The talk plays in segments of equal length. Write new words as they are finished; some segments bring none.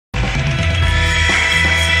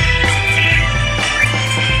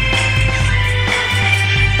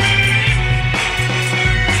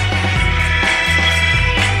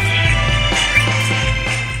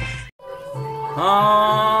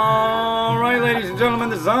ladies and gentlemen,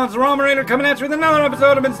 this is Hans the Ramen coming at you with another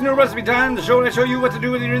episode of Instant Noodle Recipe Time, the show where I show you what to do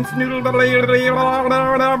with your instant noodle. And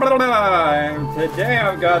today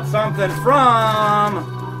I've got something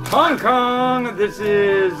from Hong Kong. This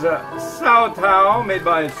is Sau Tao, made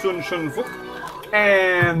by Sun Shun Fook.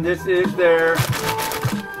 And this is their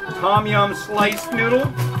Tom Yum sliced noodle.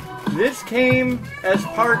 This came as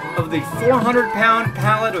part of the 400-pound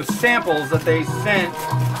pallet of samples that they sent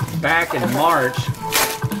back in March.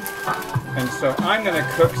 And so I'm going to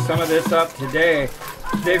cook some of this up today.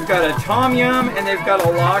 They've got a Tom Yum and they've got a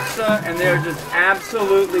laksa, and they're just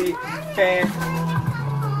absolutely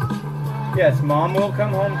Yes, Mom will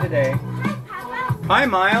come home today. Hi,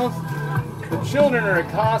 Miles. The children are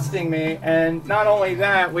accosting me, and not only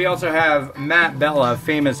that, we also have Matt Bella,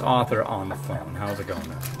 famous author, on the phone. How's it going,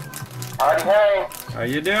 Matt? Howdy, hey. How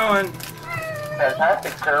you doing?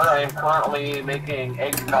 Fantastic, sir. I am currently making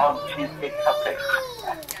eggnog cheesecake cupcakes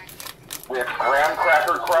with graham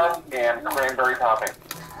cracker crust and cranberry topping.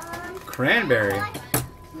 Cranberry?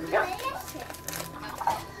 Yep.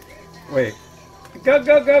 Wait. Go,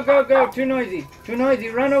 go, go, go, go. Too noisy. Too noisy.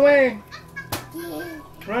 Run away.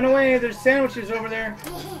 Run away. There's sandwiches over there.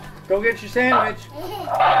 Go get your sandwich.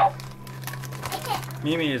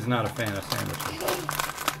 Mimi is not a fan of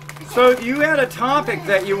sandwiches. So you had a topic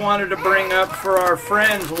that you wanted to bring up for our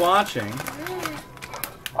friends watching.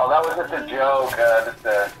 Oh, that was just a joke, just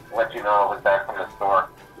to let you know I was back from the store.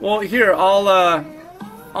 Well, here, I'll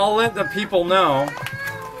let the people know.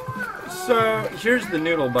 So, here's the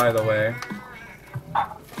noodle, by the way.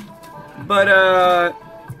 But,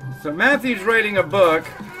 so Matthew's writing a book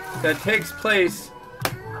that takes place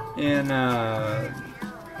in,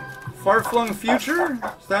 far-flung future?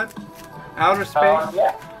 Is that outer space?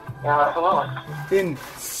 Yeah, absolutely. In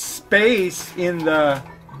space, in the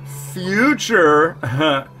future,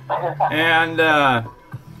 and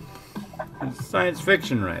science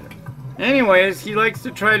fiction writer. Anyways, he likes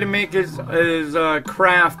to try to make his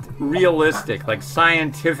craft realistic, like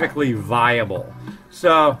scientifically viable.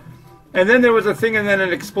 So, and then there was a thing and then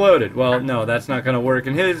it exploded. Well, no, that's not going to work.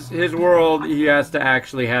 In his world, he has to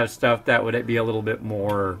actually have stuff that would be a little bit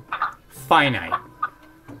more finite.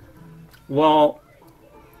 Well,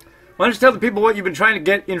 why don't you tell the people what you've been trying to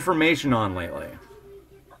get information on lately?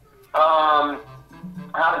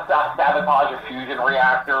 How to sabotage a fusion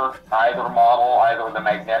reactor, either the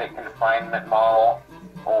magnetic confinement model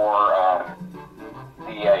or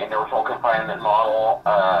the inertial confinement model.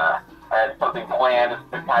 I had something planned, a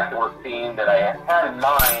spectacular scene that I had in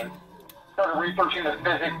mind. Started researching the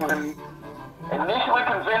physics and initially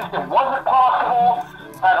convinced it wasn't possible.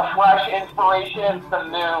 Had a flash inspiration,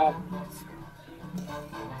 some new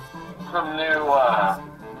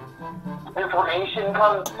information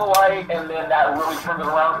comes to light, and then that really turned it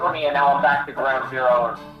around for me, and now I'm back to ground zero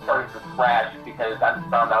and starting from scratch because I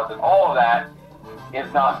found out that all of that is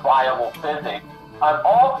not viable physics. I'm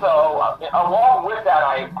also, along with that,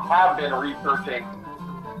 I have been researching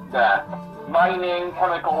the mining,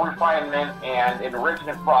 chemical refinement, and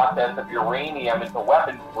enrichment process of uranium into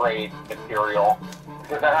weapons-grade material,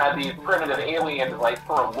 because I had these primitive aliens like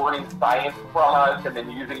sort of learning science from us and then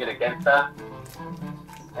using it against us.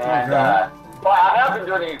 And well, I have been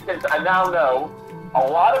doing it since I now know a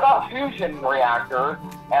lot about fusion reactors,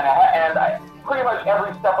 and I pretty much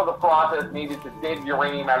every step of the process needed to dig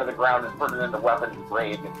uranium out of the ground and turn it into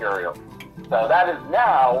weapons-grade material. So that is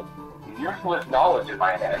now useless knowledge in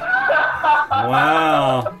my head.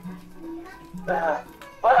 Wow. But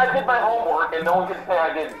I did my homework, and no one can say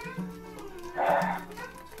I didn't.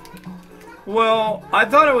 Well, I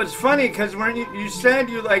thought it was funny because when you said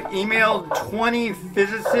you like emailed 20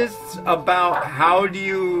 physicists about how do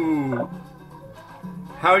you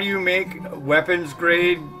make weapons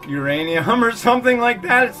grade uranium or something like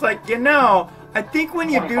that. It's like, I think when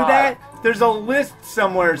you do that, there's a list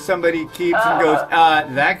somewhere somebody keeps and goes,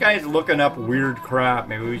 that guy's looking up weird crap.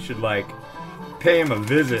 Maybe we should like pay him a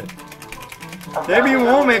visit. Maybe you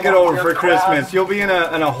won't make it over for Christmas. You'll be in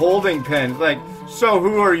a holding pen. Like, so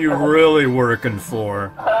who are you really working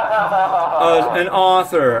for? An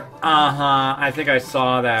author. I think I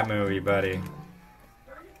saw that movie, buddy.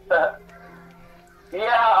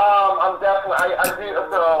 Yeah, I'm definitely, I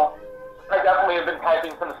definitely have been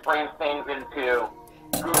typing some strange things into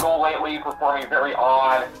Google lately, performing very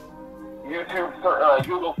odd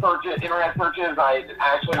Google searches, internet searches. I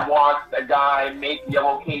actually watched a guy make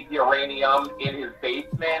yellow cake uranium in his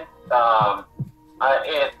basement, and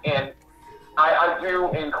I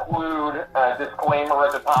do include a disclaimer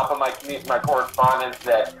at the top of my correspondence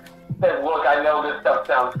that says, look, I know this stuff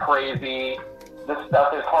sounds crazy. This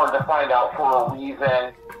stuff is hard to find out for a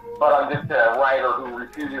reason. but I'm just a writer who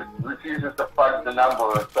refuses to fudge the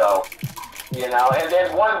number. So, you know. And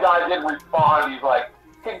then one guy did respond. He's like,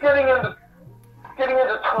 hey, getting into turning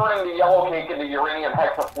the yellow cake into uranium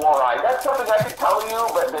hexafluoride. That's something I could tell you,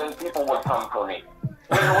 but then people would come for me.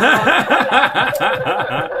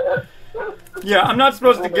 Yeah, I'm not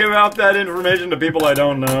supposed to give out that information to people I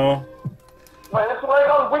don't know. But it's like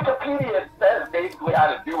on Wikipedia, it says basically how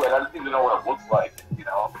to do it. I just need to know what it looks like, you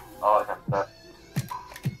know, all that kind of stuff.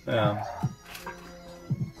 Yeah.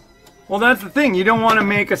 Well, that's the thing. You don't want to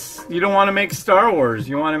make Star Wars.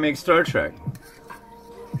 You want to make Star Trek.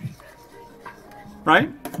 Right?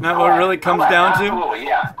 Isn't that what it really comes down to? Absolutely,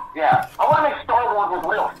 yeah. Yeah. I want to make Star Wars with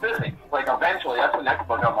real physics. Like, eventually, that's the next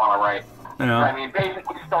book I want to write. Yeah. I mean,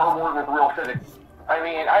 basically Star Wars with real physics. I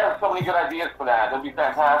mean, I have so many good ideas for that. That'd be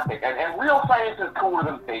fantastic. And real science is cooler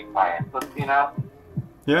than fake science, you know?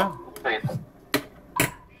 Yeah. Let's face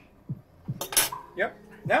it. Yep.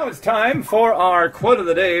 Now it's time for our quote of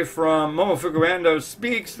the day from Momofuku Ando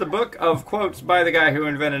Speaks, the book of quotes by the guy who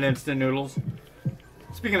invented instant noodles.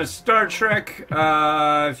 Speaking of Star Trek,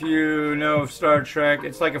 if you know of Star Trek,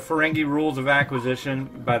 it's like a Ferengi Rules of Acquisition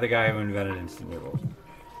by the guy who invented instant noodles.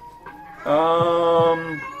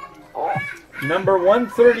 Number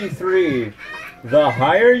 133. The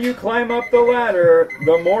higher you climb up the ladder,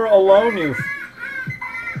 the more alone you...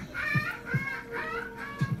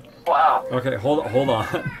 Wow. Okay, hold on.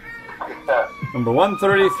 Number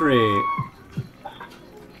 133.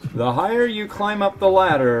 The higher you climb up the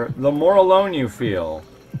ladder, the more alone you feel.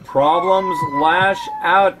 Problems lash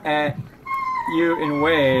out at you in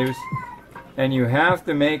waves, and you have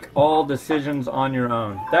to make all decisions on your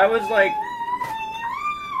own. That was like...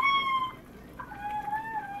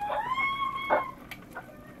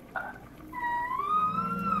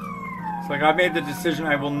 It's like, I made the decision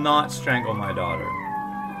I will not strangle my daughter.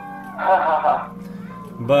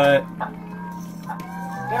 But...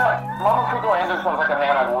 Yeah, Momofuku Ando sounds like a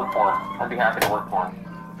man I'd work for. I'd be happy to work for him.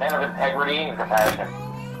 Man of integrity and compassion.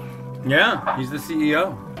 Yeah, he's the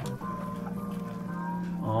CEO.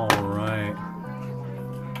 All right.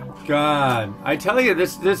 God, I tell you,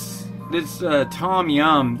 this Tom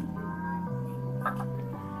Yum.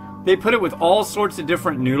 They put it with all sorts of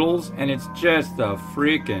different noodles, and it's just a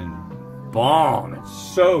freaking bomb. It's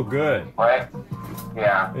so good. Right?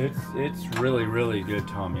 Yeah. It's really, really good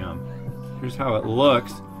Tom Yum. Here's how it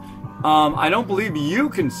looks. I don't believe you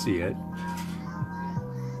can see it.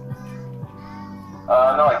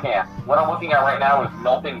 No, I can't. What I'm looking at right now is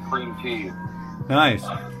melting cream cheese. Nice.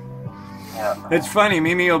 Yeah. It's funny.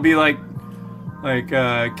 Mimi will be like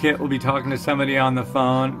Kit will be talking to somebody on the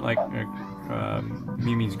phone, like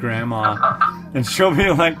Mimi's grandma, and she'll be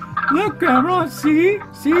like, "Look, Grandma, see,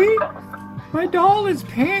 my doll is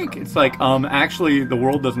pink." It's like, actually, the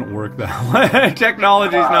world doesn't work that way.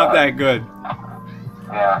 Technology's not that good.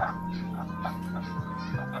 Yeah.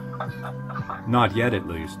 Not yet, at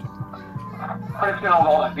least. Pretty soon it'll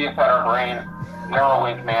all just be inside our brain.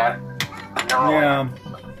 Neuralink, man. Neuralink. Yeah.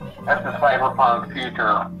 That's the cyberpunk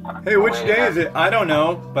future. Hey, which day is it? I don't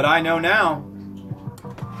know, but I know now.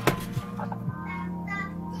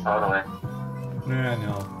 Totally. Yeah, I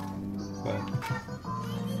know. But...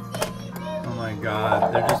 oh my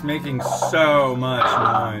God, they're just making so much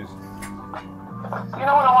noise. You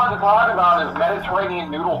know what I wanted to talk about is Mediterranean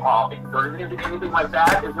noodle toppings. Or is there anything like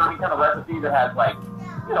that? Is there any kind of recipe that has like,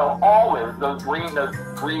 you know, olives, those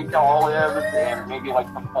Greek olives, and maybe like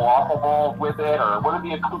some falafel balls with it, or what would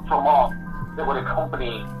be accoutrement that would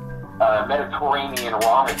accompany Mediterranean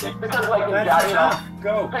ramen dish? Because like in Japan,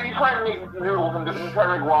 Go. so you try to make noodles and you try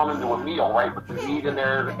to make ramen into a meal, right? Put some meat in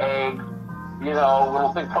there, eggs, you know,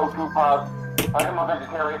 little thing tofu puffs. I'm a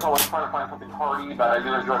vegetarian, so I was trying to find something hearty, but I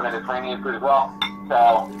do enjoy Mediterranean food as well.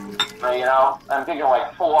 So, you know, I'm thinking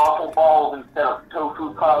like falafel balls instead of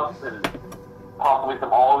tofu puffs and possibly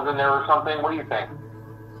some olives in there or something. What do you think?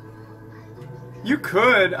 You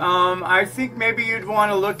could. I think maybe you'd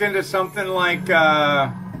want to look into something like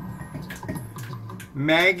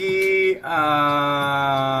Maggi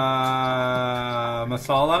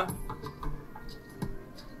masala.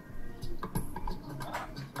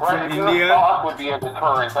 Right, from India. Sauce would be a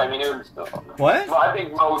deterrent. I mean, it would, What? well, I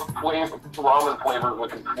think most ramen flavors would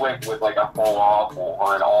conflict with like a falafel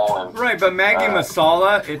or an olive. Right, but Maggi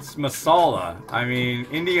masala, it's masala. I mean,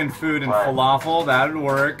 Indian food and falafel, that would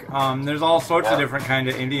work. There's all sorts of different kind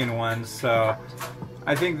of Indian ones, so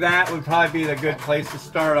I think that would probably be the good place to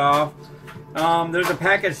start off. There's a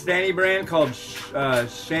Pakistani brand called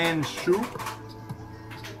Shan Shoop,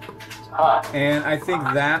 and I think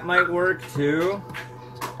that might work too.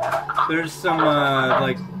 There's some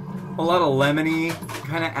like a lot of lemony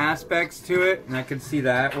kind of aspects to it, and I could see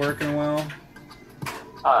that working well.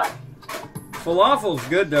 Alright. Falafel's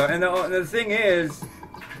good though, and the thing is,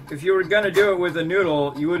 if you were gonna do it with a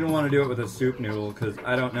noodle, you wouldn't want to do it with a soup noodle, because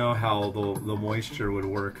I don't know how the moisture would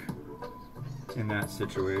work in that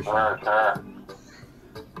situation. Sure.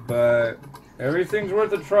 But everything's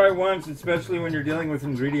worth a try once, especially when you're dealing with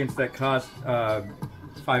ingredients that cost $5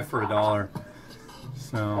 for $1.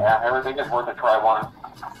 So yeah, everything is worth a try once.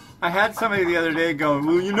 I had somebody the other day going,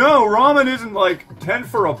 well, you know, ramen isn't like 10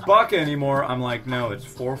 for $1 anymore. I'm like, no, it's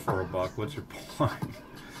 4 for $1. What's your point?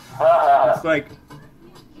 It's like,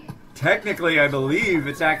 technically, I believe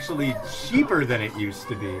it's actually cheaper than it used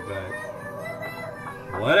to be, but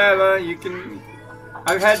whatever. You can.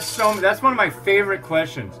 I've had that's one of my favorite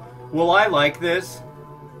questions. Will I like this?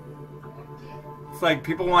 It's like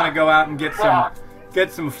people want to go out and get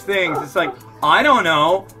some things. It's like, I don't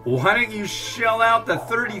know. Why don't you shell out the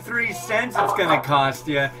 33 cents it's going to cost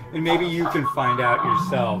you, and maybe you can find out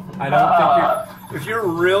yourself. I don't think if you're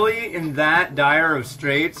really in that dire of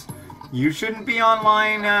straits, you shouldn't be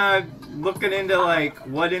online looking into like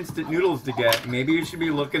what instant noodles to get. Maybe you should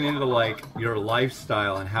be looking into like your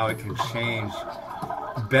lifestyle and how it can change.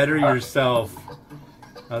 Better yourself,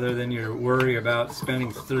 other than your worry about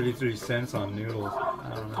spending 33 cents on noodles.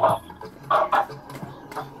 I don't know.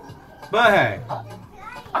 But hey,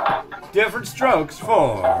 different strokes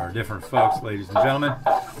for different folks, ladies and gentlemen.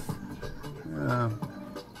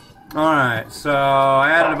 Alright, so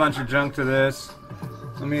I added a bunch of junk to this.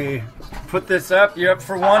 Let me put this up. You up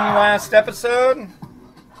for one last episode?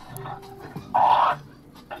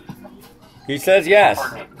 He says yes.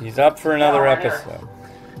 He's up for another episode.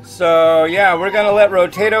 So, yeah, we're going to let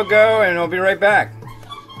Rotato go, and we'll be right back. You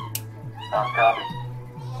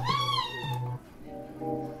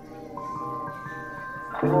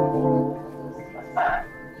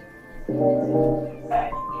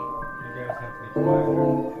guys have to be quieter,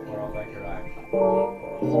 or I'll let your eye.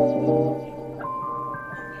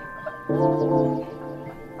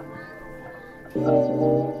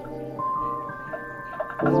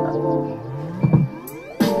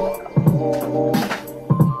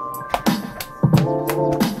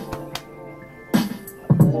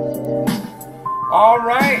 All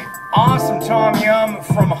right, awesome Tom Yum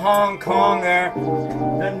from Hong Kong there.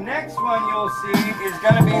 The next one you'll see is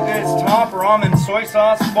going to be this top ramen soy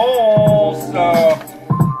sauce bowl. So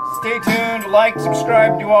stay tuned, like,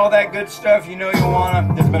 subscribe, do all that good stuff. You know you want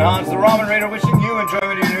to. This has been Hans the Ramen Raider wishing you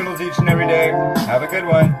enjoyment of your noodles each and every day. Have a good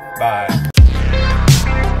one. Bye.